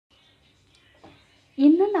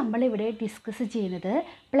ഇന്ന് നമ്മളിവിടെ ഡിസ്കസ് ചെയ്യുന്നത്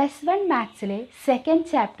 +1 മാത്സിലെ സെക്കൻഡ്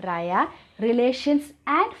ചാപ്റ്ററായ റിലേഷൻസ്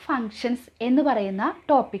ആൻഡ് ഫങ്ഷൻസ് എന്ന് പറയുന്ന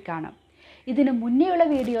ടോപ്പിക്കാണ്. ഇതിന് മുന്നേയുള്ള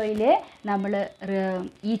വീഡിയോയിൽ നമ്മൾ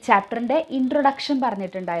ഈ ചാപ്റ്ററിൻ്റെ ഇൻട്രൊഡക്ഷൻ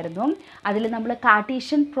പറഞ്ഞിട്ടുണ്ടായിരുന്നു. അതിൽ നമ്മൾ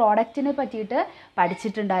കാർട്ടീഷ്യൻ പ്രോഡക്റ്റിനെ പറ്റിയിട്ട്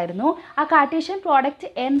പഠിച്ചിട്ടുണ്ടായിരുന്നു. ആ കാർട്ടീഷ്യൻ പ്രോഡക്റ്റ്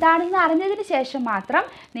എന്താണെന്ന് അറിഞ്ഞതിന് ശേഷം മാത്രം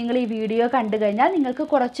നിങ്ങൾ ഈ വീഡിയോ കണ്ടു കഴിഞ്ഞാൽ നിങ്ങൾക്ക്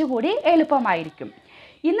കുറച്ചുകൂടി എളുപ്പമായിരിക്കും.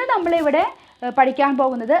 ഇന്ന് നമ്മളിവിടെ പഠിക്കാൻ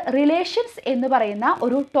പോകുന്നത് റിലേഷൻസ് എന്ന് പറയുന്ന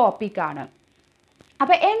ഒരു ടോപ്പിക്കാണ്.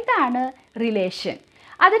 അപ്പോൾ എന്താണ് റിലേഷൻ?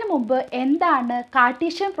 അതിനു മുമ്പ് എന്താണ്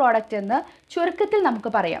കാർട്ടീഷ്യൻ പ്രോഡക്റ്റ് എന്ന് ചുരുക്കത്തിൽ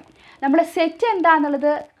നമുക്ക് പറയാം. നമ്മൾ സെറ്റ്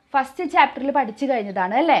എന്താണെന്നുള്ളത് ഫസ്റ്റ് ചാപ്റ്ററിൽ പഠിച്ചു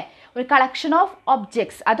കഴിഞ്ഞതാണ് അല്ലേ? ഒരു കളക്ഷൻ ഓഫ്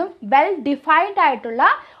ഒബ്ജക്ട്സ്, അതും വെൽ ഡിഫൈൻഡ് ആയിട്ടുള്ള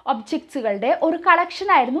ഒബ്ജക്ട്സുകളുടെ ഒരു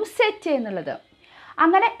കളക്ഷനായിരുന്നു സെറ്റ് എന്നുള്ളത്.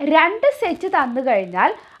 അങ്ങനെ രണ്ട് സെറ്റ് തന്നു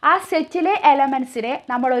കഴിഞ്ഞാൽ ആ സെറ്റിലെ എലമെൻസിനെ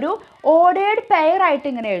നമ്മളൊരു ഓർഡേർഡ് പെയർ ആയിട്ട്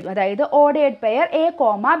ഇങ്ങനെ എഴുതും. അതായത് ഓർഡേർഡ് പെയർ A,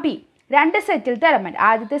 B, രണ്ട് സെറ്റിലത്തെ എലമെൻറ്റ്.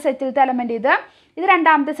 ആദ്യത്തെ സെറ്റിലത്തെ എലമെൻറ്റ് ഇത്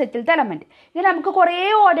രണ്ടാമത്തെ സെറ്റിലത്തെ എലമെൻറ്റ്. ഇങ്ങനെ നമുക്ക് കുറേ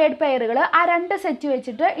ഓർഡേർഡ് പെയറുകൾ ആ രണ്ട് സെറ്റ്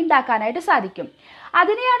വെച്ചിട്ട് ഉണ്ടാക്കാനായിട്ട് സാധിക്കും.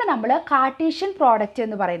 അതിനെയാണ് നമ്മൾ കാർട്ടീഷ്യൻ പ്രോഡക്റ്റ്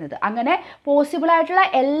എന്ന് പറയുന്നത്. അങ്ങനെ പോസിബിൾ ആയിട്ടുള്ള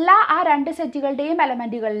എല്ലാ ആ രണ്ട് സെറ്റുകളുടെയും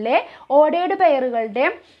എലമെൻറ്റുകളിലെ ഓർഡേർഡ്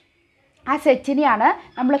പെയറുകളുടെയും ആ സെറ്റിനെയാണ്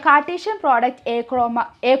നമ്മൾ Cartesian product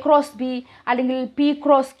A cross B അല്ലെങ്കിൽ P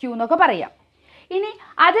ക്രോസ് Q എന്നൊക്കെ പറയാം. ഇനി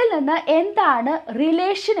അതിൽ നിന്ന് എന്താണ്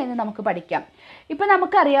റിലേഷൻ എന്ന് നമുക്ക് പഠിക്കാം. ഇപ്പോൾ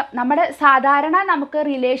നമുക്കറിയാം, നമ്മുടെ സാധാരണ നമുക്ക്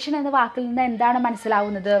റിലേഷൻ എന്ന വാക്കിൽ നിന്ന് എന്താണ്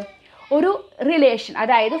മനസ്സിലാവുന്നത്? ഒരു റിലേഷൻ,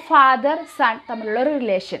 അതായത് ഫാദർ സൺ തമ്മിലുള്ള ഒരു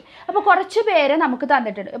റിലേഷൻ. അപ്പോൾ കുറച്ച് പേരെ നമുക്ക്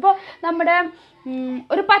തന്നിട്ടുണ്ട്. ഇപ്പോൾ നമ്മുടെ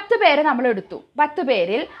ഒരു 10 പേരെ നമ്മൾ എടുത്തു. 10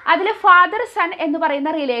 പേരിൽ അതിൽ ഫാദർ സൺ എന്ന്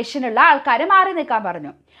പറയുന്ന റിലേഷനുള്ള ആൾക്കാരെ മാറി നിൽക്കാൻ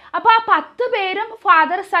പറഞ്ഞു. അപ്പോൾ ആ 10 പേരും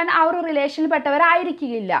ഫാദർ സൺ ആ ഒരു റിലേഷനിൽ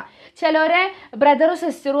പെട്ടവരായിരിക്കില്ല. ചിലരെ ബ്രദറും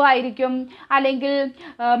സിസ്റ്ററും ആയിരിക്കും, അല്ലെങ്കിൽ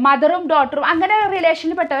മദറും ഡോട്ടറും, അങ്ങനെ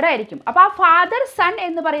റിലേഷനിൽ പെട്ടവരായിരിക്കും. അപ്പോൾ ആ ഫാദർ സൺ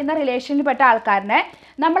എന്ന് പറയുന്ന റിലേഷനിൽ പെട്ട ആൾക്കാരനെ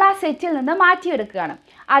നമ്മൾ ആ സെറ്റിൽ നിന്ന് മാറ്റിയെടുക്കുകയാണ്.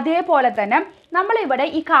 അതേപോലെ തന്നെ നമ്മളിവിടെ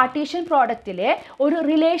ഈ കാർട്ടീഷ്യൻ പ്രോഡക്റ്റിലെ ഒരു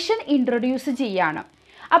റിലേഷൻ ഇൻട്രൊഡ്യൂസ് ചെയ്യുകയാണ്.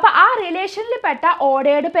 അപ്പോൾ ആ റിലേഷനിൽ പെട്ട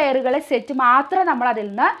ഓർഡേർഡ് പെയറുകളെ സെറ്റ് മാത്രം നമ്മൾ അതിൽ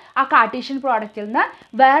നിന്ന് ആ കാർട്ടീഷ്യൻ പ്രോഡക്റ്റിൽ നിന്ന്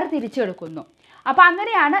വേർതിരിച്ചെടുക്കുന്നു. അപ്പോൾ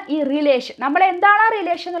അങ്ങനെയാണ് ഈ റിലേഷൻ. നമ്മൾ എന്താണ് ആ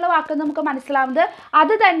റിലേഷൻ എന്നുള്ള വാക്കെന്ന് നമുക്ക് മനസ്സിലാവുന്നത്.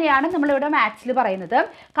 അത് തന്നെയാണ് നമ്മളിവിടെ മാത്സിൽ പറയുന്നത്.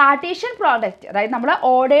 കാർട്ടീഷ്യൻ പ്രോഡക്റ്റ്, അതായത് നമ്മൾ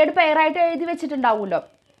ഓർഡേർഡ് പെയറായിട്ട് എഴുതി വെച്ചിട്ടുണ്ടാവുമല്ലോ,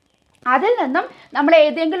 അതിൽ നിന്നും നമ്മൾ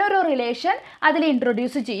ഏതെങ്കിലും ഒരു റിലേഷൻ അതിൽ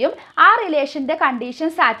ഇൻട്രൊഡ്യൂസ് ചെയ്യും. ആ റിലേഷൻ്റെ കണ്ടീഷൻ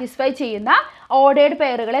സാറ്റിസ്ഫൈ ചെയ്യുന്ന ഓർഡേർഡ്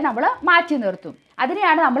പെയറുകളെ നമ്മൾ മാറ്റി നിർത്തും.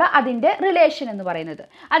 അതിനെയാണ് നമ്മൾ അതിൻ്റെ റിലേഷൻ എന്ന് പറയുന്നത്.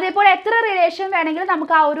 അതേപോലെ എത്ര റിലേഷൻ വേണമെങ്കിലും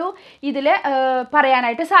നമുക്ക് ആ ഒരു ഇതിൽ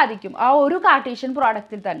പറയാനായിട്ട് സാധിക്കും, ആ ഒരു കാർട്ടീഷ്യൻ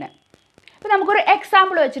പ്രോഡക്റ്റിൽ തന്നെ. അപ്പോൾ നമുക്കൊരു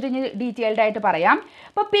എക്സാമ്പിൾ വെച്ചിട്ട് ഇനി ഡീറ്റെയിൽഡ് ആയിട്ട് പറയാം.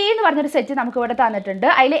 ഇപ്പോൾ P എന്ന് പറഞ്ഞൊരു സെറ്റ് നമുക്ക് ഇവിടെ തന്നിട്ടുണ്ട്.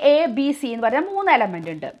 അതിൽ A, B, C എന്ന് പറഞ്ഞ 3 എലമെൻ്റ്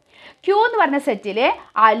ഉണ്ട്. Q എന്ന് പറഞ്ഞ സെറ്റിൽ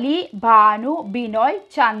അലി, ഭാനു, ബിനോയ്,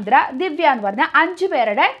 ചന്ദ്ര, ദിവ്യ എന്ന് പറഞ്ഞ 5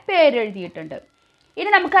 പേരുടെ പേര് എഴുതിയിട്ടുണ്ട്. ഇനി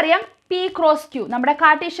നമുക്കറിയാം P ക്രോസ് Q, നമ്മുടെ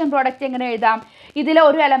കാർട്ടീഷ്യൻ പ്രോഡക്റ്റ് എങ്ങനെ എഴുതാം? ഇതിലെ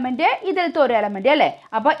ഒരു എലമെൻറ്റ്, ഇതിലത്തെ ഒരു എലമെൻറ്റ് അല്ലേ?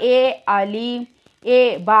 അപ്പോൾ A Ali, A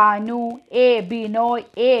Bhanu, A Binoy,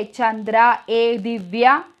 A Chandra, A ദിവ്യ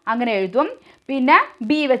അങ്ങനെ എഴുതും. പിന്നെ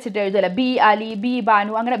B വെച്ചിട്ട് എഴുതുമല്ലോ, B അലി, B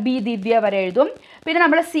ഭാനു, അങ്ങനെ B ദിവ്യ വരെ എഴുതും. പിന്നെ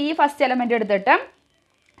നമ്മൾ C ഫസ്റ്റ് എലമെൻ്റ് എടുത്തിട്ട്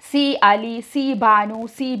C Ali, C Bhanu,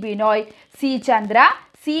 C Binoy, C Chandra,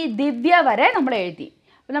 C ദിവ്യ വരെ നമ്മൾ എഴുതി.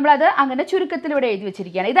 അപ്പോൾ നമ്മളത് അങ്ങനെ ചുരുക്കത്തിൽ ഇവിടെ എഴുതി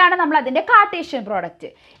വെച്ചിരിക്കുകയാണ്. ഇതാണ് നമ്മൾ അതിൻ്റെ കാർട്ടീഷ്യൻ പ്രോഡക്റ്റ്.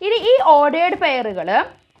 ഇനി ഈ ഓർഡേർഡ്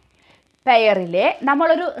പെയറിലെ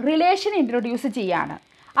നമ്മളൊരു റിലേഷൻ ഇൻട്രൊഡ്യൂസ് ചെയ്യാണ്.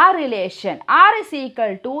 ആ relation R is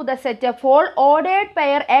equal to the set of all ordered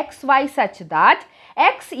pair X, Y such that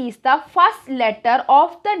X is the first letter of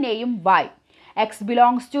the name Y. X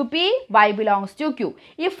belongs to P, Y belongs to Q.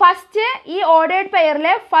 ഈ ordered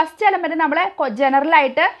പെയറിലെ first element നമ്മൾ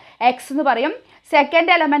ജനറലായിട്ട് X എന്ന് പറയും.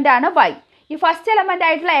 Second element ആണ് Y. ഈ first element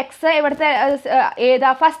ആയിട്ടുള്ള X ഇവിടുത്തെ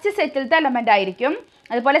first സെറ്റിലത്തെ element ആയിരിക്കും.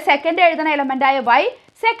 അതുപോലെ സെക്കൻഡ് എഴുതുന്ന എലമെൻ്റായ Y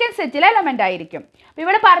സെക്കൻഡ് സെറ്റിലെ എലമെൻ്റ് ആയിരിക്കും. അപ്പോൾ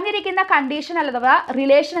ഇവിടെ പറഞ്ഞിരിക്കുന്ന കണ്ടീഷൻ അഥവാ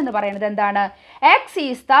റിലേഷൻ എന്ന് പറയുന്നത് എന്താണ്? X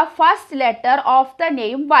is the first letter of the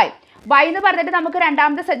name Y. Y എന്ന് പറഞ്ഞിട്ട് നമുക്ക്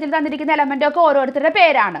രണ്ടാമത്തെ സെറ്റിൽ തന്നിരിക്കുന്ന എലമെൻ്റൊക്കെ ഓരോരുത്തരുടെ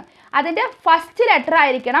പേരാണ്. അതിൻ്റെ ഫസ്റ്റ് ലെറ്റർ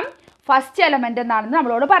ആയിരിക്കണം ഫസ്റ്റ് എലമെൻ്റ് എന്നാണെന്ന്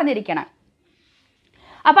നമ്മളോട് പറഞ്ഞിരിക്കണം.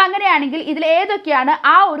 അപ്പോൾ അങ്ങനെയാണെങ്കിൽ ഇതിൽ ഏതൊക്കെയാണ്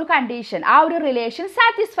ആ ഒരു കണ്ടീഷൻ, ആ ഒരു റിലേഷൻ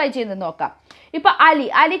സാറ്റിസ്ഫൈ ചെയ്യുന്നത് നോക്കാം. ഇപ്പോൾ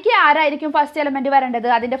അലിക്ക് ആരായിരിക്കും ഫസ്റ്റ് എലമെൻറ്റ് വരേണ്ടത്?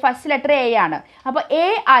 അതിൻ്റെ ഫസ്റ്റ് ലെറ്റർ A ആണ്. അപ്പോൾ A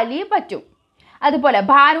അലി പറ്റും. അതുപോലെ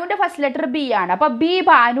ഭാനുവിൻ്റെ ഫസ്റ്റ് ലെറ്റർ B ആണ്. അപ്പോൾ B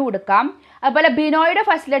ഭാനു എടുക്കാം. അതുപോലെ ബിനോയുടെ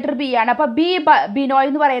ഫസ്റ്റ് ലെറ്റർ B ആണ്. അപ്പോൾ ബിനോയ്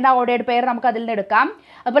എന്ന് പറയുന്ന ഓർഡേർഡ് പെയർ നമുക്ക് അതിൽ നിന്ന് എടുക്കാം.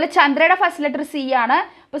 അതുപോലെ ചന്ദ്രയുടെ ഫസ്റ്റ് ലെറ്റർ C ആണ്.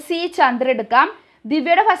 അപ്പോൾ C ചന്ദ്ര എടുക്കാം.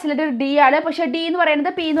 ദിവ്യയുടെ ഫസ്റ്റ് ലെറ്റർ D ആണ്. പക്ഷേ D എന്ന്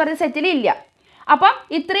പറയുന്നത് P എന്ന് പറയുന്ന സെറ്റിൽ ഇല്ല. അപ്പം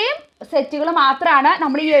ഇത്രയും സെറ്റുകൾ മാത്രമാണ്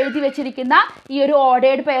നമ്മൾ ഈ എഴുതി വെച്ചിരിക്കുന്ന ഈ ഒരു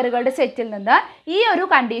ഓർഡേർഡ് പെയറുകളുടെ സെറ്റിൽ നിന്ന് ഈ ഒരു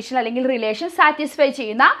കണ്ടീഷൻ അല്ലെങ്കിൽ റിലേഷൻ സാറ്റിസ്ഫൈ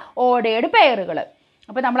ചെയ്യുന്ന ഓർഡേർഡ് പെയറുകൾ.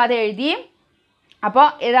 അപ്പോൾ നമ്മളത് എഴുതി. അപ്പോൾ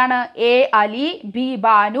ഏതാണ്? A Ali, B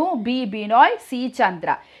Banu, B Binoy, C Chandra.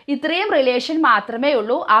 ഇത്രയും റിലേഷൻ മാത്രമേ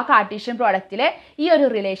ഉള്ളൂ ആ കാർട്ടീഷ്യൻ പ്രോഡക്റ്റിൽ ഈ ഒരു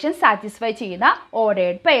റിലേഷൻ സാറ്റിസ്ഫൈ ചെയ്യുന്ന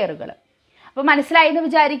ഓർഡേർഡ് പെയറുകൾ. അപ്പോൾ മനസ്സിലായി എന്ന്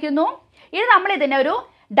വിചാരിക്കുന്നു. ഇനി നമ്മൾ ഇതിനെ ഒരു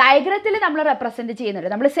ഡയഗ്രത്തിൽ നമ്മൾ റെപ്രസെൻറ്റ് ചെയ്യുന്നുണ്ട്.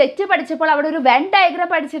 നമ്മൾ സെറ്റ് പഠിച്ചപ്പോൾ അവിടെ ഒരു വെൻ ഡയഗ്രാം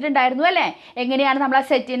പഠിച്ചിട്ടുണ്ടായിരുന്നു അല്ലേ? എങ്ങനെയാണ് നമ്മൾ ആ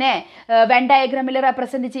സെറ്റിനെ വെൻ ഡയഗ്രാമിൽ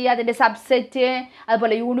റെപ്രസെൻറ്റ് ചെയ്യുക, അതിൻ്റെ സബ്സെറ്റ്,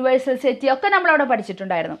 അതുപോലെ യൂണിവേഴ്സൽ സെറ്റ് ഒക്കെ നമ്മളവിടെ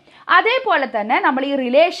പഠിച്ചിട്ടുണ്ടായിരുന്നു. അതേപോലെ തന്നെ നമ്മൾ ഈ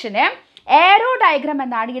റിലേഷനെ ഏരോ ഡയഗ്രാം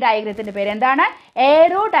എന്നാണ് ഈ ഡയഗ്രത്തിൻ്റെ പേര്. എന്താണ്?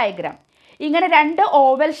 Arrow diagram. ഇങ്ങനെ രണ്ട്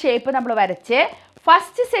ഓവൽ ഷേപ്പ് നമ്മൾ വരച്ച്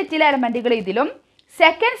ഫസ്റ്റ് സെറ്റിലെ എലമെൻറ്റുകൾ ഇതിലും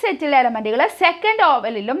സെക്കൻഡ് സെറ്റിലെ എലമെൻറ്റുകൾ സെക്കൻഡ്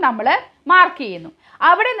ഓവലിലും നമ്മൾ മാർക്ക് ചെയ്യുന്നു.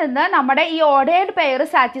 അവിടെ നിന്ന് നമ്മുടെ ഈ ഓർഡേർഡ് പെയർ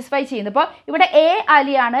സാറ്റിസ്ഫൈ ചെയ്യുന്നു. ഇപ്പോൾ ഇവിടെ എ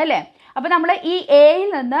അലിയാണ് അല്ലേ? അപ്പോൾ നമ്മൾ ഈ എയിൽ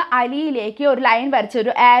നിന്ന് അലിയിലേക്ക് ഒരു ലൈൻ വരച്ച്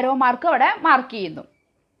ഒരു ആരോ മാർക്ക് അവിടെ മാർക്ക് ചെയ്യുന്നു.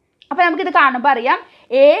 അപ്പോൾ നമുക്കിത് കാണുമ്പോൾ അറിയാം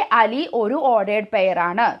എ അലി ഒരു ഓർഡേർഡ് പെയർ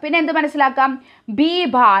ആണ്. പിന്നെ എന്ത് മനസ്സിലാക്കാം? ബി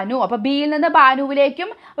ഭാനു, അപ്പോൾ ബിയിൽ നിന്ന് ഭാനുവിലേക്കും,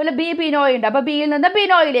 അതുപോലെ ബി ബിനോയ് ഉണ്ട്, അപ്പോൾ ബിയിൽ നിന്ന്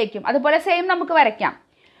ബിനോയിലേക്കും അതുപോലെ സെയിം നമുക്ക് വരയ്ക്കാം.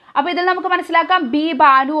 അപ്പോൾ ഇതിൽ നമുക്ക് മനസ്സിലാക്കാം ബി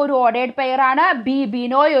ഭാനു ഒരു ഓർഡേർഡ് പെയർ ആണ്, ബി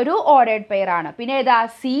ബിനോയ് ഒരു ഓർഡേർഡ് പെയർ ആണ്. പിന്നെ ഏതാ?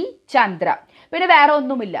 സി ചന്ദ്ര. പിന്നെ വേറെ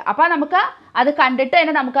ഒന്നുമില്ല. അപ്പോൾ നമുക്ക് അത് കണ്ടിട്ട്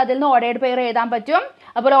തന്നെ നമുക്ക് അതിൽ നിന്ന് ഓർഡേർഡ് പെയർ എഴുതാൻ പറ്റും.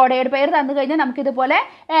 അപ്പോൾ ഓർഡേർഡ് പെയർ തന്നു കഴിഞ്ഞാൽ നമുക്കിതുപോലെ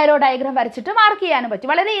ഏരോ ഡയഗ്രാം വരച്ചിട്ട് മാർക്ക് ചെയ്യാനും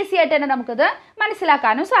പറ്റും. വളരെ ഈസി ആയിട്ട് തന്നെ നമുക്കിത്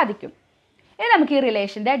മനസ്സിലാക്കാനും സാധിക്കും. ഇനി നമുക്ക് ഈ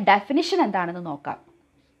റിലേഷൻ്റെ ഡെഫിനിഷൻ എന്താണെന്ന് നോക്കാം.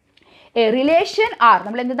 എ റിലേഷൻ ആർ,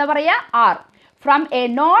 നമ്മൾ എന്താ പറയുക? Are from A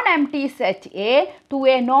non M T set A to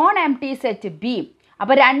A non M T set B.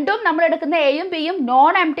 അപ്പോൾ രണ്ടും നമ്മൾ എടുക്കുന്ന എയും ബിയും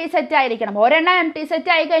നോൺ എം ടി സെറ്റ് ആയിരിക്കണം. ഒരെണ്ണം എം ടി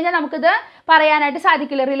സെറ്റ് ആയി കഴിഞ്ഞാൽ നമുക്കിത് പറയാനായിട്ട്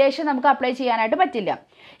സാധിക്കില്ല, റിലേഷൻ നമുക്ക് അപ്ലൈ ചെയ്യാനായിട്ട് പറ്റില്ല.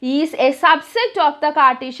 Is A subset of the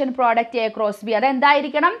Cartesian product A cross B.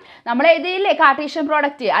 അതെന്തായിരിക്കണം? നമ്മൾ എഴുതിയില്ലേ കാർട്ടീഷ്യൻ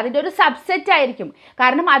പ്രോഡക്റ്റ്, അതിൻ്റെ ഒരു സബ്സെറ്റ് ആയിരിക്കും.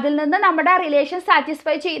 കാരണം അതിൽ നിന്ന് നമ്മുടെ റിലേഷൻ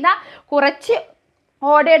സാറ്റിസ്ഫൈ ചെയ്യുന്ന കുറച്ച്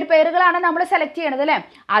ഓർഡേർഡ് പെയറുകളാണ് നമ്മൾ സെലക്ട് ചെയ്യണത് അല്ലേ?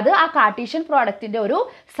 അത് ആ കാർട്ടീഷ്യൻ പ്രോഡക്റ്റിൻ്റെ ഒരു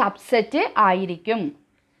സബ്സെറ്റ് ആയിരിക്കും.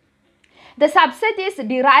 The subset is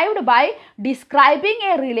derived by describing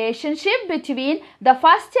a relationship between the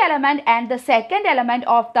first element and the second element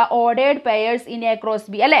of the ordered pairs in A cross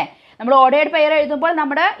B. അല്ലേ? നമ്മൾ ഓർഡേർഡ് പെയർ എഴുതുമ്പോൾ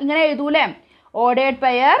നമ്മുടെ ഇങ്ങനെ എഴുതൂലേ? Ordered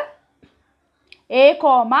pair A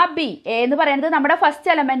comma B. A എന്ന് പറയുന്നത് നമ്മുടെ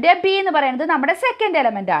first element, B എന്ന് പറയുന്നത് നമ്മുടെ സെക്കൻഡ്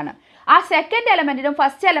എലമെൻ്റ് ആണ്. ആ സെക്കൻഡ് എലമെൻറ്റിനും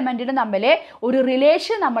ഫസ്റ്റ് എലമെൻറ്റിനും തമ്മിൽ ഒരു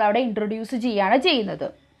റിലേഷൻ നമ്മളവിടെ ഇൻട്രൊഡ്യൂസ് ചെയ്യുകയാണ് ചെയ്യുന്നത്.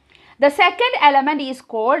 The second element is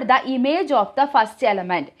called the image of the first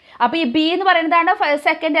element. അപ്പോൾ ഈ ബി എന്ന് പറയുന്നതാണ്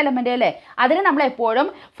സെക്കൻഡ് എലമെൻ്റ് അല്ലേ? അതിന് നമ്മൾ എപ്പോഴും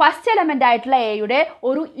ഫസ്റ്റ് എലമെൻ്റ് ആയിട്ടുള്ള എയുടെ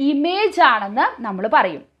ഒരു ഇമേജ് ആണെന്ന് നമ്മൾ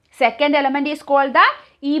പറയും. Second element is called the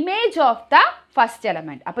image of the first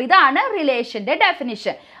element. അപ്പോൾ ഇതാണ് റിലേഷൻ്റെ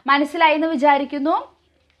ഡെഫിനിഷൻ. മനസ്സിലായി എന്ന് വിചാരിക്കുന്നു.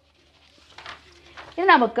 ഇനി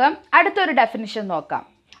നമുക്ക് അടുത്തൊരു ഡെഫിനിഷൻ നോക്കാം.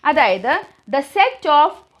 അതായത് the set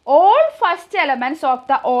of all first elements of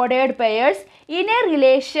the ordered pairs in a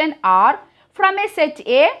relation R from a set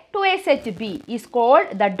A to a set B is called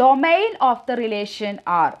the domain of the relation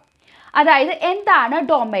R. അതായത് എന്താണ്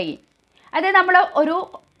domain? അതായത് നമ്മൾ ഒരു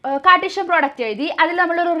Cartesian product എഴുതി അതിൽ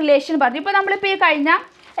നമ്മളൊരു relation പറഞ്ഞു. ഇപ്പോൾ നമ്മളിപ്പോൾ ഈ കഴിഞ്ഞ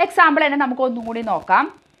എക്സാമ്പിൾ തന്നെ നമുക്ക് ഒന്നും കൂടി നോക്കാം.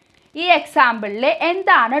 ഈ എക്സാമ്പിളിൽ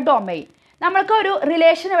എന്താണ് ഡൊമൈൻ? നമ്മൾക്ക് ഒരു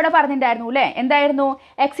റിലേഷൻ ഇവിടെ പറഞ്ഞിട്ടുണ്ടായിരുന്നു അല്ലേ? എന്തായിരുന്നു?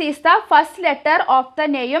 X is the first letter of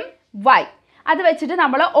the name Y. അത് വെച്ചിട്ട്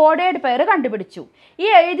നമ്മൾ ഓർഡേർഡ് പെയർ കണ്ടുപിടിച്ചു. ഈ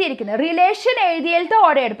എഴുതിയിരിക്കുന്നത് റിലേഷൻ എഴുതിയിലത്തെ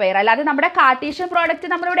ഓർഡേർഡ് പെയർ, അല്ലാതെ നമ്മുടെ കാർട്ടീഷ്യൻ പ്രോഡക്റ്റ്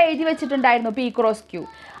നമ്മളിവിടെ എഴുതി വെച്ചിട്ടുണ്ടായിരുന്നു പി ക്രോസ് ക്യൂ.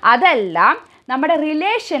 അതെല്ലാം നമ്മുടെ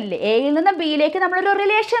റിലേഷനിൽ എയിൽ നിന്ന് ബിയിലേക്ക് നമ്മളൊരു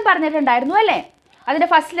റിലേഷൻ പറഞ്ഞിട്ടുണ്ടായിരുന്നു അല്ലേ? അതിൻ്റെ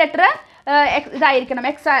ഫസ്റ്റ് ലെറ്റർ ഇതായിരിക്കണം,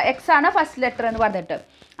 എക്സ് ആണ് ഫസ്റ്റ് ലെറ്റർ എന്ന് പറഞ്ഞിട്ട്.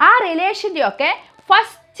 ആ റിലേഷൻ്റെ ഒക്കെ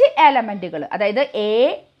ഫസ്റ്റ് എലമെൻറ്റുകൾ, അതായത് എ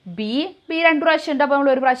ബി, ബി രണ്ട് പ്രാവശ്യം ഉണ്ട്, അപ്പോൾ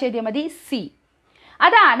നമ്മൾ ഒരു പ്രാവശ്യം എഴുതിയാൽ മതി, സി.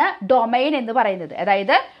 അതാണ് ഡൊമൈൻ എന്ന് പറയുന്നത്.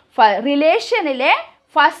 അതായത് റിലേഷനിലെ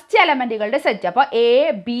ഫസ്റ്റ് എലമെൻറ്റുകളുടെ സെറ്റ്. അപ്പോൾ എ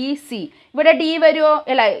ബി സി, ഇവിടെ ഡി വരുമോ?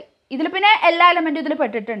 അല്ല, ഇതിൽ പിന്നെ എല്ലാ എലമെൻറ്റും ഇതിൽ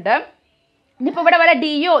പെട്ടിട്ടുണ്ട്. ഇനിയിപ്പോൾ ഇവിടെ വരെ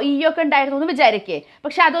ഡിയോ ഇയോ ഒക്കെ ഉണ്ടായിരുന്നു എന്ന് വിചാരിക്കേ,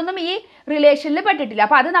 പക്ഷെ അതൊന്നും ഈ റിലേഷനിൽ പെട്ടിട്ടില്ല.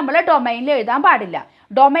 അപ്പോൾ അത് നമ്മൾ ഡൊമൈനിൽ എഴുതാൻ പാടില്ല.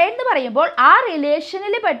 ഡൊമൈൻ എന്ന് പറയുമ്പോൾ ആ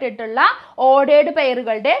റിലേഷനിൽ പെട്ടിട്ടുള്ള ഓർഡേർഡ്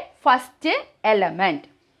പെയറുകളുടെ ഫസ്റ്റ് എലമെൻറ്റ്.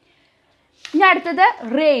 ഇനി അടുത്തത്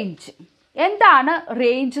റേഞ്ച്. എന്താണ്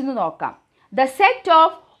റേഞ്ച് എന്ന് നോക്കാം. The set of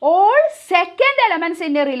all second elements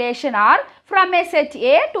in a relation R from a set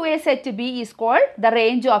A to a set B is called the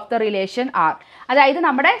range of the relation R. അതായത്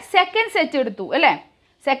നമ്മുടെ second set എടുത്തു അല്ലേ?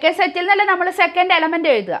 Second സെറ്റിൽ നിന്നല്ലേ നമ്മൾ second element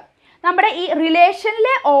എഴുതുക. നമ്മുടെ ഈ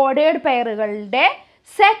റിലേഷനിലെ ordered പെയറുകളുടെ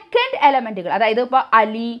second എലമെൻറ്റുകൾ, അതായത് ഇപ്പോൾ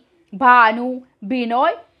അലി, ഭാനു,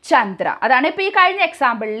 ബിനോയ്, ചന്ദ്ര, അതാണ് ഇപ്പോൾ ഈ കഴിഞ്ഞ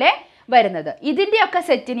എക്സാമ്പിളിലെ വരുന്നത്. ഇതിൻ്റെയൊക്കെ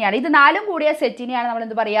സെറ്റിനെയാണ്, ഇത് നാലും കൂടിയ സെറ്റിനെയാണ് നമ്മൾ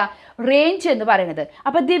എന്ത് പറയുക? റേഞ്ച് എന്ന് പറയുന്നത്.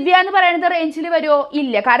 അപ്പോൾ ദിവ്യ എന്ന് പറയുന്നത് റേഞ്ചിൽ വരുമോ?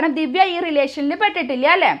 ഇല്ല, കാരണം ദിവ്യ ഈ റിലേഷനിൽ പെട്ടിട്ടില്ല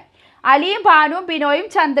അല്ലേ? അലിയും ഭാനുവും ബിനോയും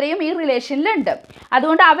ചന്ദ്രയും ഈ റിലേഷനിലുണ്ട്.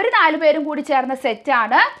 അതുകൊണ്ട് അവർ 4 പേരും കൂടി ചേർന്ന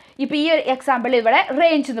സെറ്റാണ് ഇപ്പോൾ ഈ എക്സാമ്പിൾ ഇവിടെ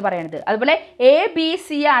റേഞ്ച് എന്ന് പറയുന്നത്. അതുപോലെ ABC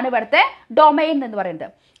ആണ് ഇവിടുത്തെ ഡൊമൈൻ എന്ന്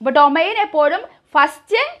പറയുന്നത്. അപ്പോൾ ഡൊമൈൻ എപ്പോഴും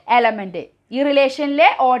ഫസ്റ്റ് എലമെൻറ്റ്, ഈ റിലേഷനിലെ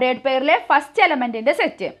ഓർഡേർഡ് പെയറിലെ ഫസ്റ്റ് എലമെൻറ്റിൻ്റെ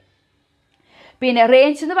സെറ്റ്. പിന്നെ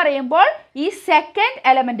റേഞ്ച് എന്ന് പറയുമ്പോൾ ഈ സെക്കൻഡ്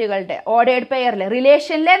എലമെൻറ്റുകളുടെ ഓർഡേർഡ് പെയറിൽ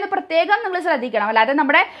റിലേഷനിലെ എന്ന് പ്രത്യേകം നിങ്ങൾ ശ്രദ്ധിക്കണം. അല്ലാതെ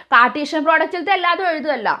നമ്മുടെ കാർട്ടീഷ്യൻ പ്രോഡക്റ്റിലത്തെ എല്ലാതും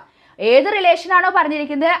എഴുതുമല്ല. ഏത് റിലേഷനാണോ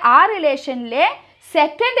പറഞ്ഞിരിക്കുന്നത് ആ റിലേഷനിലെ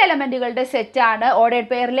സെക്കൻഡ് എലമെൻറ്റുകളുടെ സെറ്റാണ്,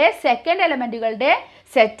 ഓർഡേർഡ് പെയറിലെ സെക്കൻഡ് എലമെൻറ്റുകളുടെ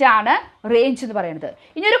സെറ്റാണ് റേഞ്ച് എന്ന് പറയുന്നത്.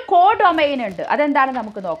 ഇനി ഒരു കോ ഡൊമൈൻ ഉണ്ട്, അതെന്താണ്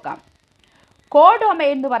നമുക്ക് നോക്കാം. കോ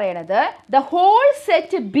ഡൊമൈൻ എന്ന് പറയുന്നത് the whole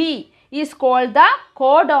set B is called the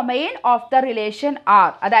co domain of the relation R.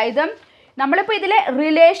 അതായത് നമ്മളിപ്പോൾ ഇതിലെ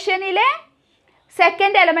റിലേഷനിലെ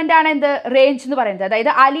സെക്കൻഡ് എലമെൻ്റ് ആണ് എന്ത് റേഞ്ച് എന്ന് പറയുന്നത്.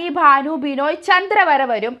 അതായത് അലി, ഭാനു, ബിനോയ്, ചന്ദ്ര വരെ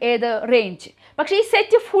വരും ഏത് റേഞ്ച്. പക്ഷേ ഈ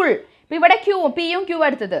സെറ്റ് ഫുൾ, ഇപ്പോൾ ഇവിടെ പിയും ക്യൂ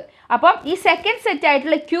എടുത്തത്, അപ്പം ഈ സെക്കൻഡ് സെറ്റ്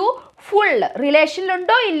ആയിട്ടുള്ള ക്യൂ ഫുൾ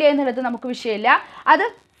റിലേഷനിലുണ്ടോ ഇല്ലേ എന്നുള്ളത് നമുക്ക് വിഷയമില്ല. അത്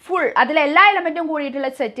ഫുൾ, അതിലെല്ലാ എലമെൻറ്റും കൂടിയിട്ടുള്ള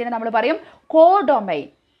സെറ്റിനെ നമ്മൾ പറയും കോ ഡൊമൈൻ.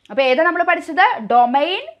 അപ്പോൾ ഏതാ നമ്മൾ പഠിച്ചത്?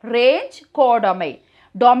 ഡൊമൈൻ, റേഞ്ച്, കോ ഡൊമൈൻ.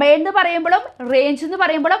 ഡൊമൈൻ എന്ന് പറയുമ്പോഴും റേഞ്ച് എന്ന്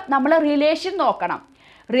പറയുമ്പോഴും നമ്മൾ റിലേഷൻ നോക്കണം.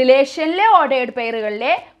 റിലേഷനിലെ ഓർഡേർഡ്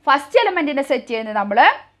പെയറുകളിലെ ഫസ്റ്റ് എലമെൻറ്റിൻ്റെ സെറ്റ് ചെയ്യുന്നത് നമ്മൾ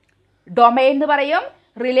ഡൊമൈൻ എന്ന് പറയും.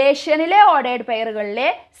 റിലേഷനിലെ ഓർഡേർഡ് പെയറുകളിലെ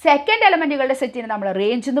സെക്കൻഡ് എലമെൻറ്റുകളുടെ സെറ്റിന് നമ്മൾ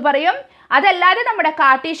റേഞ്ച് എന്ന് പറയും. അതല്ലാതെ നമ്മുടെ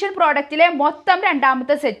കാർട്ടീഷ്യൻ പ്രോഡക്റ്റിലെ മൊത്തം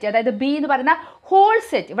രണ്ടാമത്തെ സെറ്റ്, അതായത് ബി എന്ന് പറയുന്ന ഹോൾ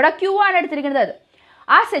സെറ്റ്, ഇവിടെ ക്യൂ ആണ് എടുത്തിരിക്കുന്നത്,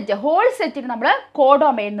 ആ സെറ്റ് ഹോൾ സെറ്റിന് നമ്മൾ കോ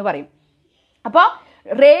ഡൊമൈൻ എന്ന് പറയും. അപ്പോൾ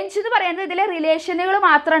റേഞ്ച് എന്ന് പറയുന്നത് ഇതിലെ റിലേഷനുകൾ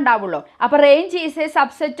മാത്രമേ ഉണ്ടാവുള്ളൂ. അപ്പോൾ range is A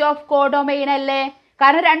subset of co domain അല്ലേ?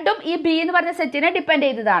 കാരണം രണ്ടും ഈ ബി എന്ന് പറഞ്ഞ സെറ്റിനെ ഡിപ്പെൻഡ്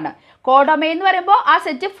ചെയ്തതാണ്. കോ ഡൊമൈൻ എന്ന് പറയുമ്പോൾ ആ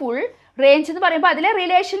സെറ്റ് ഫുൾ, റേഞ്ച് എന്ന് പറയുമ്പോൾ അതിലെ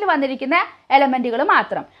റിലേഷനിൽ വന്നിരിക്കുന്ന എലമെൻറ്റുകൾ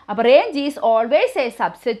മാത്രം. അപ്പോൾ range is always A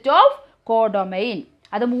subset of co domain.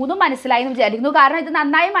 അത് മൂന്നും മനസ്സിലായി എന്ന് വിചാരിക്കുന്നു. കാരണം ഇത്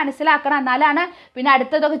നന്നായി മനസ്സിലാക്കണം, എന്നാലാണ് പിന്നെ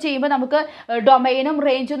അടുത്തതൊക്കെ ചെയ്യുമ്പോൾ നമുക്ക് ഡൊമൈനും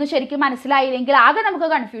റേഞ്ചും ഒന്നും ശരിക്കും മനസ്സിലായില്ലെങ്കിൽ ആകെ നമുക്ക്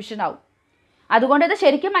കൺഫ്യൂഷൻ ആവും. അതുകൊണ്ട് ഇത്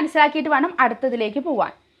ശരിക്കും മനസ്സിലാക്കിയിട്ട് വേണം അടുത്തതിലേക്ക്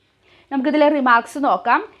പോവാൻ. നമുക്കിതിലെ റിമാർക്സ്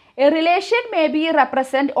നോക്കാം. A relation may be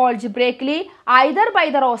represented algebraically either by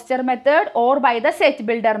the roster method or by the set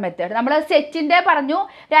builder method. നമ്മൾ സെറ്റിൻ്റെ പറഞ്ഞു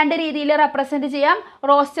രണ്ട് രീതിയിൽ റെപ്രസെൻറ്റ് ചെയ്യാം.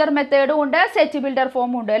 റോസ്റ്റർ മെത്തേഡും ഉണ്ട്, സെറ്റ് ബിൽഡർ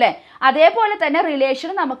ഫോമും ഉണ്ട് അല്ലേ. അതേപോലെ തന്നെ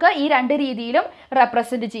റിലേഷൻ നമുക്ക് ഈ രണ്ട് രീതിയിലും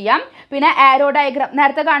റെപ്രസെൻറ്റ് ചെയ്യാം. പിന്നെ ആരോ ഡയഗ്രാം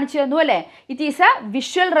നേരത്തെ കാണിച്ചു തന്നു അല്ലേ. It is A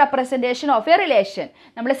visual representation of A relation.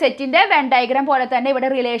 നമ്മൾ സെറ്റിൻ്റെ വെൻ ഡയഗ്രാം പോലെ തന്നെ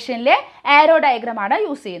ഇവിടെ റിലേഷനിലെ ആരോ ഡയഗ്രാമാണ്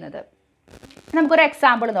യൂസ് ചെയ്യുന്നത്. നമുക്കൊരു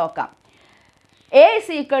എക്സാമ്പിൾ നോക്കാം. A is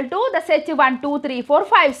equal to the set 1, 2, 3, 4,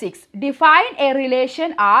 5, 6. Define a relation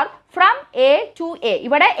R from A to A.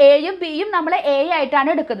 ഇവിടെ എയും ബിയും നമ്മൾ എ ആയിട്ടാണ്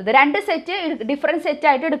എടുക്കുന്നത്. രണ്ട് സെറ്റ് ഡിഫറെൻറ്റ് സെറ്റ്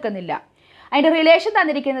ആയിട്ട് എടുക്കുന്നില്ല. അതിൻ്റെ റിലേഷൻ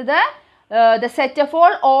തന്നിരിക്കുന്നത് the set of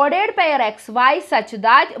all ordered pair x, y such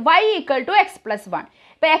that y equal to x plus 1.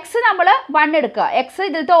 ഇപ്പോൾ എക്സ് നമ്മൾ 1 എടുക്കുക. എക്സ്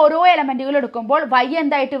ഇതിലത്തെ ഓരോ എലമെൻറ്റുകൾ എടുക്കുമ്പോൾ y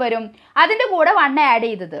എന്തായിട്ട് വരും? അതിൻ്റെ കൂടെ 1 ആഡ്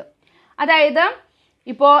ചെയ്തത്. അതായത്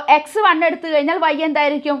ഇപ്പോൾ എക്സ് 1 എടുത്തു കഴിഞ്ഞാൽ y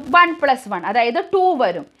എന്തായിരിക്കും? 1 + 1, അതായത് 2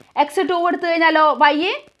 വരും. എക്സ് 2 എടുത്തു കഴിഞ്ഞാലോ y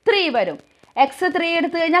 3 വരും. എക്സ് 3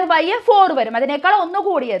 എടുത്തു കഴിഞ്ഞാൽ y 4 വരും. അതിനേക്കാൾ ഒന്ന്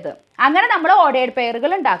കൂടിയത്. അങ്ങനെ നമ്മൾ ഓർഡേർഡ്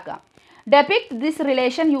പെയറുകൾ ഉണ്ടാക്കുക. ഡെപിക്ട് this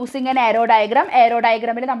relation using N arrow diagram. ആരോ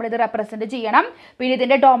ഡയഗ്രാമിൽ നമ്മളിത് റെപ്രസെൻറ്റ് ചെയ്യണം. പിന്നെ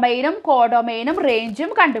ഇതിൻ്റെ ഡൊമൈനും കോ ഡൊമൈനും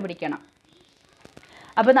റേഞ്ചും കണ്ടുപിടിക്കണം.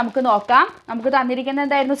 അപ്പോൾ നമുക്ക് നോക്കാം. നമുക്ക് തന്നിരിക്കുന്നത്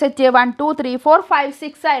എന്തായിരുന്നു? സെറ്റ് 1, 2, 3, 4, 5,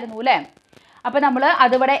 6 ആയിരുന്നു അല്ലേ. അപ്പോൾ നമ്മൾ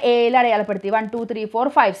അതിവിടെ എയിൽ അടയാളപ്പെടുത്തി 1, 2, 3, 4,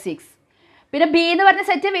 5, 6. പിന്നെ ബി എന്ന് പറഞ്ഞ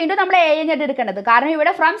സെറ്റ് വീണ്ടും നമ്മൾ എ ആയിട്ട് എടുക്കേണ്ടത്. കാരണം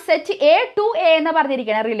ഇവിടെ from set A to A എന്ന്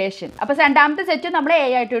പറഞ്ഞിരിക്കണം റിലേഷൻ. അപ്പോൾ രണ്ടാമത്തെ സെറ്റ് നമ്മൾ എ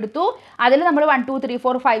ആയിട്ട് എടുത്തു. അതിൽ നമ്മൾ 1, 2, 3,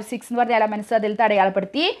 4, 5, 6 എന്ന് പറഞ്ഞ എലമെൻറ്റ്സ് അതിൽ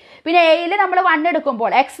അടയാളപ്പെടുത്തി. പിന്നെ എയിൽ നമ്മൾ 1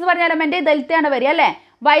 എടുക്കുമ്പോൾ എക്സ് എന്ന് പറഞ്ഞ എലമെൻറ്റ് ഇതിലത്തെയാണ് വരിക അല്ലേ.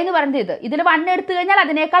 y എന്ന് പറഞ്ഞത് ഇതിൽ 1 എടുത്തു കഴിഞ്ഞാൽ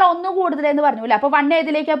അതിനേക്കാൾ ഒന്ന് കൂടുതലെന്ന് പറഞ്ഞു അല്ലേ. അപ്പോൾ 1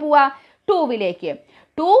 ഏതിലേക്കാണ് പോവുക? 2വിലേക്ക്,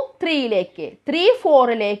 2 3ലേക്ക്, 3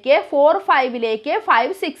 4ലേക്ക്, 4 5ലേക്ക്,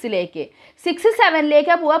 5 6ലേക്ക്, 6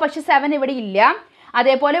 7ലേക്കാണ് പോവുക. പക്ഷെ 7 ഇവിടെ ഇല്ല.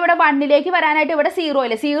 അതേപോലെ ഇവിടെ 1ലേക്ക് വരാനായിട്ട് ഇവിടെ 0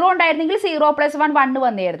 ഇല്ല. 0 ഉണ്ടായിരുന്നെങ്കിൽ 0 + 1 1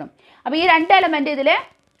 വന്നായിരുന്നു. അപ്പോൾ ഈ രണ്ട് എലമെൻറ്റ് ഇതിൽ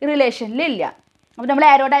റിലേഷനിലില്ല. അപ്പോൾ നമ്മൾ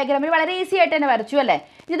ആരോ ഡയഗ്രാമിൽ വളരെ ഈസി ആയിട്ട് തന്നെ വരച്ചു അല്ലേ.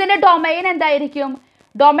 ഇതിൻ്റെ ഡൊമൈൻ എന്തായിരിക്കും?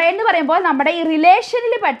 ഡൊമൈൻ എന്ന് പറയുമ്പോൾ നമ്മുടെ ഈ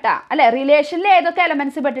റിലേഷനിൽ പെട്ട അല്ലേ, റിലേഷനിൽ ഏതൊക്കെ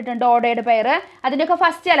എലമെൻറ്റ്സ് പെട്ടിട്ടുണ്ട് ഓർഡേർഡ് പെയർ, അതിൻ്റെയൊക്കെ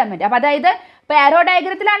ഫസ്റ്റ് എലമെൻറ്റ്. അപ്പോൾ അതായത് ഇപ്പോൾ ആരോ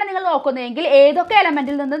ഡയഗ്രത്തിലാണ് നിങ്ങൾ നോക്കുന്നതെങ്കിൽ ഏതൊക്കെ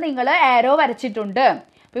എലമെൻറ്റിൽ നിന്ന് നിങ്ങൾ ആരോ വരച്ചിട്ടുണ്ട്.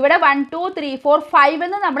 അപ്പോൾ ഇവിടെ 1, 2, 3, 4, 5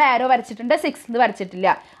 എന്ന് നമ്മൾ ആരോ വരച്ചിട്ടുണ്ട്, 6 എന്ന് വരച്ചിട്ടില്ല.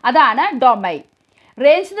 അതാണ് ഡൊമൈൻ.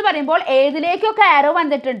 റേഞ്ച് എന്ന് പറയുമ്പോൾ ഏതിലേക്കൊക്കെ ആരോ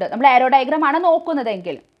വന്നിട്ടുണ്ട്, നമ്മൾ ആരോ ഡയഗ്രാം ആണ്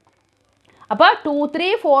നോക്കുന്നതെങ്കിൽ. അപ്പോൾ 2,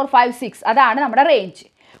 3, 4, 5, 6 അതാണ് നമ്മുടെ റേഞ്ച്.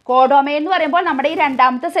 കോഡൊമൈൻ എന്ന് പറയുമ്പോൾ നമ്മുടെ ഈ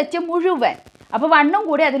രണ്ടാമത്തെ സെറ്റ് മുഴുവൻ. അപ്പോൾ 1ഉം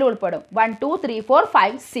കൂടി അതിൽ ഉൾപ്പെടും. 1, 2, 3, 4,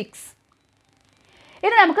 5, 6.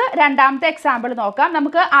 ഇനി നമുക്ക് രണ്ടാമത്തെ എക്സാമ്പിൾ നോക്കാം.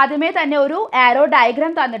 നമുക്ക് ആദ്യമേ തന്നെ ഒരു ആരോ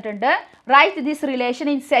ഡയഗ്രാം തന്നിട്ടുണ്ട്. Right this relation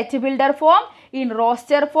in set builder form, in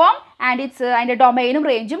roster form and അതിൻ്റെ ഡൊമൈനും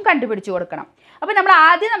റേഞ്ചും കണ്ടുപിടിച്ച് കൊടുക്കണം. അപ്പോൾ നമ്മൾ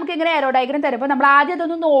ആദ്യം നമുക്ക് ഇങ്ങനെ എറോ ഡയഗ്രം തരുമ്പോൾ നമ്മൾ ആദ്യം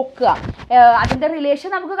അതൊന്ന് നോക്കുക, അതിൻ്റെ റിലേഷൻ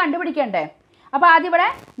നമുക്ക് കണ്ടുപിടിക്കണ്ടേ. അപ്പോൾ ആദ്യം ഇവിടെ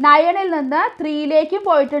 9ൽ നിന്ന് 3ലേക്കും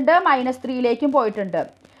പോയിട്ടുണ്ട്, -3ലേക്കും പോയിട്ടുണ്ട്.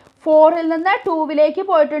 4ൽ നിന്ന് 2ലേക്ക്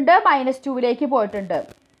പോയിട്ടുണ്ട്, -2ലേക്ക് പോയിട്ടുണ്ട്.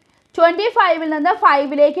 25ൽ നിന്ന്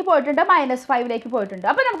 5ലേക്ക് പോയിട്ടുണ്ട്, -5ലേക്ക് പോയിട്ടുണ്ട്.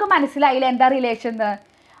 അപ്പോൾ നമുക്ക് മനസ്സിലായില്ല എന്താ റിലേഷൻ എന്ന്.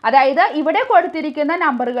 അതായത് ഇവിടെ കൊടുത്തിരിക്കുന്ന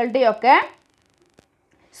നമ്പറുകളുടെയൊക്കെ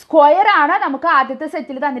സ്ക്വയർ ആണ് നമുക്ക് ആദ്യത്തെ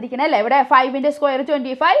സെറ്റിൽ തന്നിരിക്കുന്നത് അല്ലേ. ഇവിടെ 5ൻ്റെ സ്ക്വയർ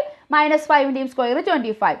 25, -5ൻ്റെയും സ്ക്വയർ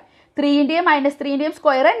 25, 3ൻ്റെയും -3ൻ്റെയും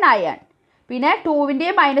സ്ക്വയർ 9, പിന്നെ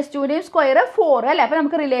 2ൻ്റെയും -2ൻ്റെയും സ്ക്വയർ 4 അല്ലേ. അപ്പോൾ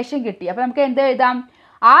നമുക്ക് റിലേഷൻ കിട്ടി. അപ്പോൾ നമുക്ക് എന്ത് എഴുതാം?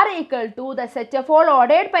 R equal to the set of all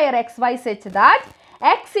ordered pair xy such that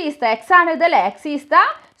x is the x ആണ് ഇതല്ലേ, x is the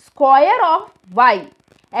square of y.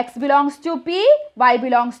 x belongs to p, y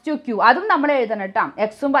belongs to q. അതും നമ്മൾ എഴുതണം കേട്ടോ.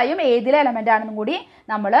 എക്സും വൈയും ഏതിലെ എലമെൻ്റ് ആണെന്നും കൂടി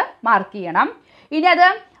നമ്മൾ മാർക്ക് ചെയ്യണം. ഇനി അത്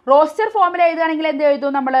റോസ്റ്റർ ഫോമിൽ എഴുതുകയാണെങ്കിൽ എന്ത്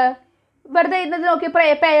എഴുതും നമ്മൾ? വെറുതെ ഇന്നത് നോക്കി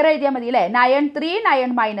പെയർ എഴുതിയാൽ മതി അല്ലേ. 9 3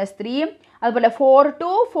 9 -3, അതുപോലെ 4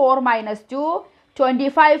 2 4 -2,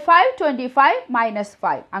 25 5 25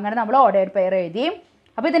 -5. അങ്ങനെ നമ്മൾ ഓർഡേർഡ് പെയർ എഴുതി.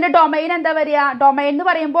 അപ്പോൾ ഇതിൻ്റെ ഡൊമൈൻ എന്താ വരിക? ഡൊമൈൻ എന്ന്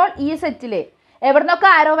പറയുമ്പോൾ ഈ സെറ്റിൽ എവിടെ നിന്നൊക്കെ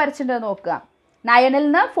ആരോ വരച്ചിട്ടുണ്ടെന്ന് നോക്കുക. 9ൽ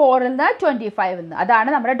നിന്ന് 4ൽ നിന്ന് 25ൽ നിന്ന്, അതാണ്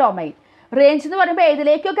നമ്മുടെ ഡൊമൈൻ. റേഞ്ച് എന്ന് പറയുമ്പോൾ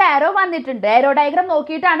ഏതിലേക്കൊക്കെ ആരോ വന്നിട്ടുണ്ട്, ആരോ ഡയഗ്രാം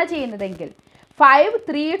നോക്കിയിട്ടാണ് ചെയ്യുന്നതെങ്കിൽ 5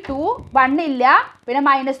 3 2 1 ഇല്ല, പിന്നെ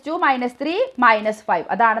 -2 -3 -5,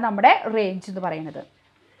 അതാണ് നമ്മുടെ റേഞ്ച് എന്ന് പറയുന്നത്.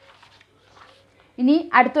 ഇനി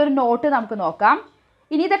അടുത്തൊരു നോട്ട് നമുക്ക് നോക്കാം.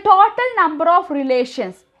 ഇനി the total number of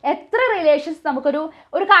relations, എത്ര റിലേഷൻസ് നമുക്കൊരു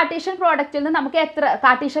കാർട്ടീഷ്യൻ പ്രോഡക്റ്റിൽ നിന്ന് നമുക്ക് എത്ര,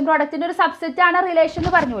 കാർട്ടീഷ്യൻ പ്രോഡക്റ്റിൻ്റെ ഒരു സബ്സെറ്റ് ആണ് റിലേഷൻ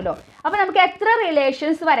എന്ന് പറഞ്ഞുവല്ലോ. അപ്പോൾ നമുക്ക് എത്ര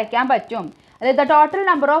റിലേഷൻസ് വരയ്ക്കാൻ പറ്റും? അതായത് the total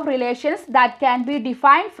number of relations that can be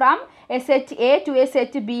defined from A set A to A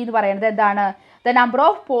set B എന്ന് പറയുന്നത് എന്താണ്? The number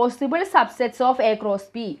of possible subsets of A cross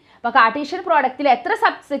B. അപ്പോൾ കാർട്ടീഷ്യൻ പ്രോഡക്റ്റിൽ എത്ര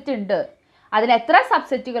സബ്സെറ്റ് ഉണ്ട്, അതിന് എത്ര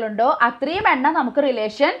സബ്സെറ്റുകളുണ്ടോ അത്രയും എണ്ണം നമുക്ക്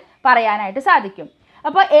റിലേഷൻ പറയാനായിട്ട് സാധിക്കും.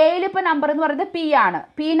 അപ്പോൾ എയിൽ ഇപ്പോൾ നമ്പർ എന്ന് പറയുന്നത് പി ആണ്,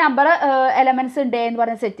 പി നമ്പർ എലമെൻറ്റ്സ് ഉണ്ട് എന്ന്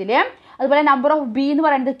പറയുന്ന സെറ്റിൽ. അതുപോലെ നമ്പർ ഓഫ് ബി എന്ന്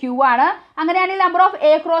പറയുന്നത് ക്യൂ ആണ്. അങ്ങനെയാണെങ്കിൽ number of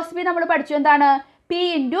A cross B നമ്മൾ പഠിച്ചു എന്താണ്? P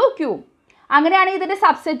into Q. അങ്ങനെയാണെങ്കിൽ ഇതിൻ്റെ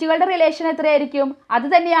സബ്സെറ്റുകളുടെ റിലേഷൻ എത്രയായിരിക്കും? അത്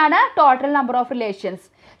തന്നെയാണ് total number of relations.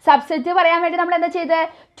 Subset പറയാൻ വേണ്ടി നമ്മൾ എന്താ ചെയ്തത്?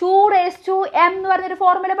 2m എന്ന് പറഞ്ഞൊരു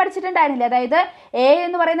ഫോർമുല പഠിച്ചിട്ടുണ്ടായിരുന്നില്ലേ. അതായത് എ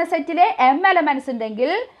എന്ന് പറയുന്ന സെറ്റിൽ m എലമെൻറ്റ്സ്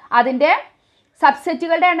ഉണ്ടെങ്കിൽ അതിൻ്റെ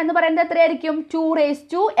സബ്സെറ്റുകളുടെ എണ്ണം എന്ന് പറയുന്നത് എത്രയായിരിക്കും?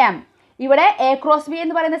 2m. ഇവിടെ എ ക്രോസ് ബി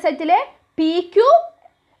എന്ന് പറയുന്ന സെറ്റിൽ PQ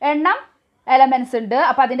എണ്ണം എലമെൻറ്റ്സ് ഉണ്ട്.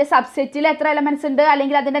 അപ്പോൾ അതിൻ്റെ സബ്സെറ്റിൽ എത്ര എലമെൻറ്റ്സ് ഉണ്ട്,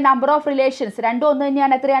 അല്ലെങ്കിൽ അതിൻ്റെ നമ്പർ ഓഫ് റിലേഷൻസ് രണ്ടും ഒന്ന്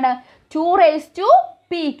തന്നെയാണ്. എത്രയാണ്?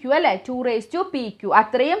 2PQ അല്ലേ, 2PQ.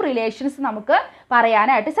 അത്രയും റിലേഷൻസ് നമുക്ക്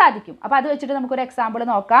പറയാനായിട്ട് സാധിക്കും. അപ്പോൾ അത് വെച്ചിട്ട് നമുക്കൊരു എക്സാമ്പിൾ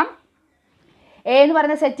നോക്കാം. എ എന്ന്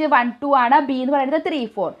പറയുന്ന സെറ്റ് 1 2 ആണ്, ബി എന്ന് പറയുന്നത് 3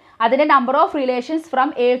 4. അതിൻ്റെ number of relations from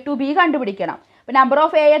A to B കണ്ടുപിടിക്കണം. അപ്പോൾ നമ്പർ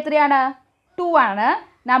ഓഫ് എ എത്രയാണ്? 2 ആണ്.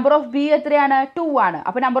 നമ്പർ ഓഫ് ബി എത്രയാണ്? 2 ആണ്.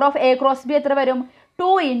 അപ്പോൾ number of A cross B എത്ര വരും? 2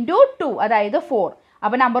 × 2, അതായത് 4.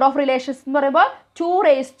 അപ്പോൾ നമ്പർ ഓഫ് റിലേഷൻസ് എന്ന് പറയുമ്പോൾ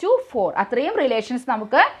 2⁴. അത്രയും റിലേഷൻസ്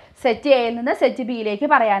നമുക്ക് സെറ്റ് എയിൽ നിന്ന് സെറ്റ് ബിയിലേക്ക്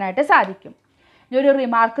പറയാനായിട്ട് സാധിക്കും. ഇനി ഒരു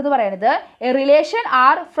റിമാർക്ക് എന്ന് പറയുന്നത്, A relation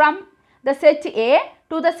are from the set A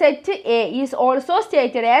to the set A is also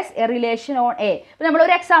stated as A relation on A. ഇപ്പോൾ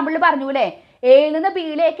നമ്മളൊരു എക്സാമ്പിൾ പറഞ്ഞു അല്ലേ, എയിൽ നിന്ന്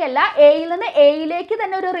ബിയിലേക്കല്ല, എയിൽ നിന്ന് എയിലേക്ക്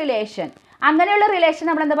തന്നെ ഒരു റിലേഷൻ. അങ്ങനെയുള്ള റിലേഷൻ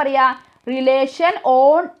നമ്മൾ എന്താ പറയുക? Relation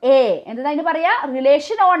on A. എന്താ പറയുക?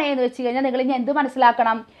 റിലേഷൻ ഓൺ എ എന്ന് വെച്ച് കഴിഞ്ഞാൽ നിങ്ങൾ ഇനി എന്ത്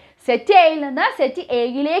മനസ്സിലാക്കണം? സെറ്റ് എയിൽ നിന്ന് സെറ്റ്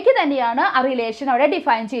എയിലേക്ക് തന്നെയാണ് ആ റിലേഷൻ അവിടെ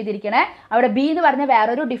ഡിഫൈൻ ചെയ്തിരിക്കണേ. അവിടെ ബി എന്ന് പറഞ്ഞ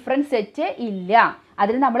വേറൊരു ഡിഫറൻറ്റ് സെറ്റ് ഇല്ല.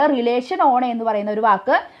 അതിന് നമ്മൾ റിലേഷൻ ഓൺ എന്ന് പറയുന്ന ഒരു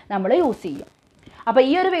വാക്ക് നമ്മൾ യൂസ് ചെയ്യും. അപ്പോൾ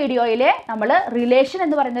ഈ ഒരു വീഡിയോയിൽ നമ്മൾ റിലേഷൻ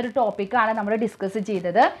എന്ന് പറയുന്ന ഒരു ടോപ്പിക്കാണ് നമ്മൾ ഡിസ്കസ്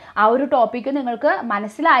ചെയ്തത്. ആ ഒരു ടോപ്പിക്ക് നിങ്ങൾക്ക്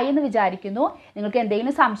മനസ്സിലായി എന്ന് വിചാരിക്കുന്നു. നിങ്ങൾക്ക്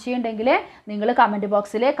എന്തെങ്കിലും സംശയം ഉണ്ടെങ്കിൽ നിങ്ങൾ കമൻറ്റ്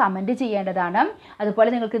ബോക്സിൽ കമൻറ്റ് ചെയ്യേണ്ടതാണ്. അതുപോലെ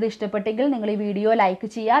നിങ്ങൾക്ക് ഇത് ഇഷ്ടപ്പെട്ടെങ്കിൽ നിങ്ങൾ ഈ വീഡിയോ ലൈക്ക്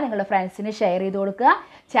ചെയ്യുക, നിങ്ങളുടെ ഫ്രണ്ട്സിന് ഷെയർ ചെയ്ത് കൊടുക്കുക.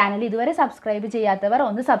 ചാനൽ ഇതുവരെ സബ്സ്ക്രൈബ് ചെയ്യാത്തവർ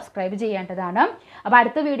ഒന്ന് സബ്സ്ക്രൈബ് ചെയ്യേണ്ടതാണ്. അപ്പോൾ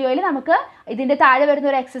അടുത്ത വീഡിയോയിൽ നമുക്ക് ഇതിൻ്റെ താഴെ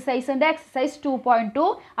വരുന്ന ഒരു എക്സസൈസിൻ്റെ എക്സസൈസ് 2.2.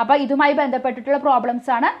 അപ്പോൾ ഇതുമായി ബന്ധപ്പെട്ടിട്ടുള്ള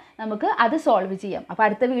പ്രോബ്ലംസ് ആണ്, നമുക്ക് അത് സോൾവ് ചെയ്യാം. അപ്പോൾ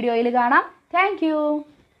അടുത്ത വീഡിയോയിൽ കാണാം. Thank you.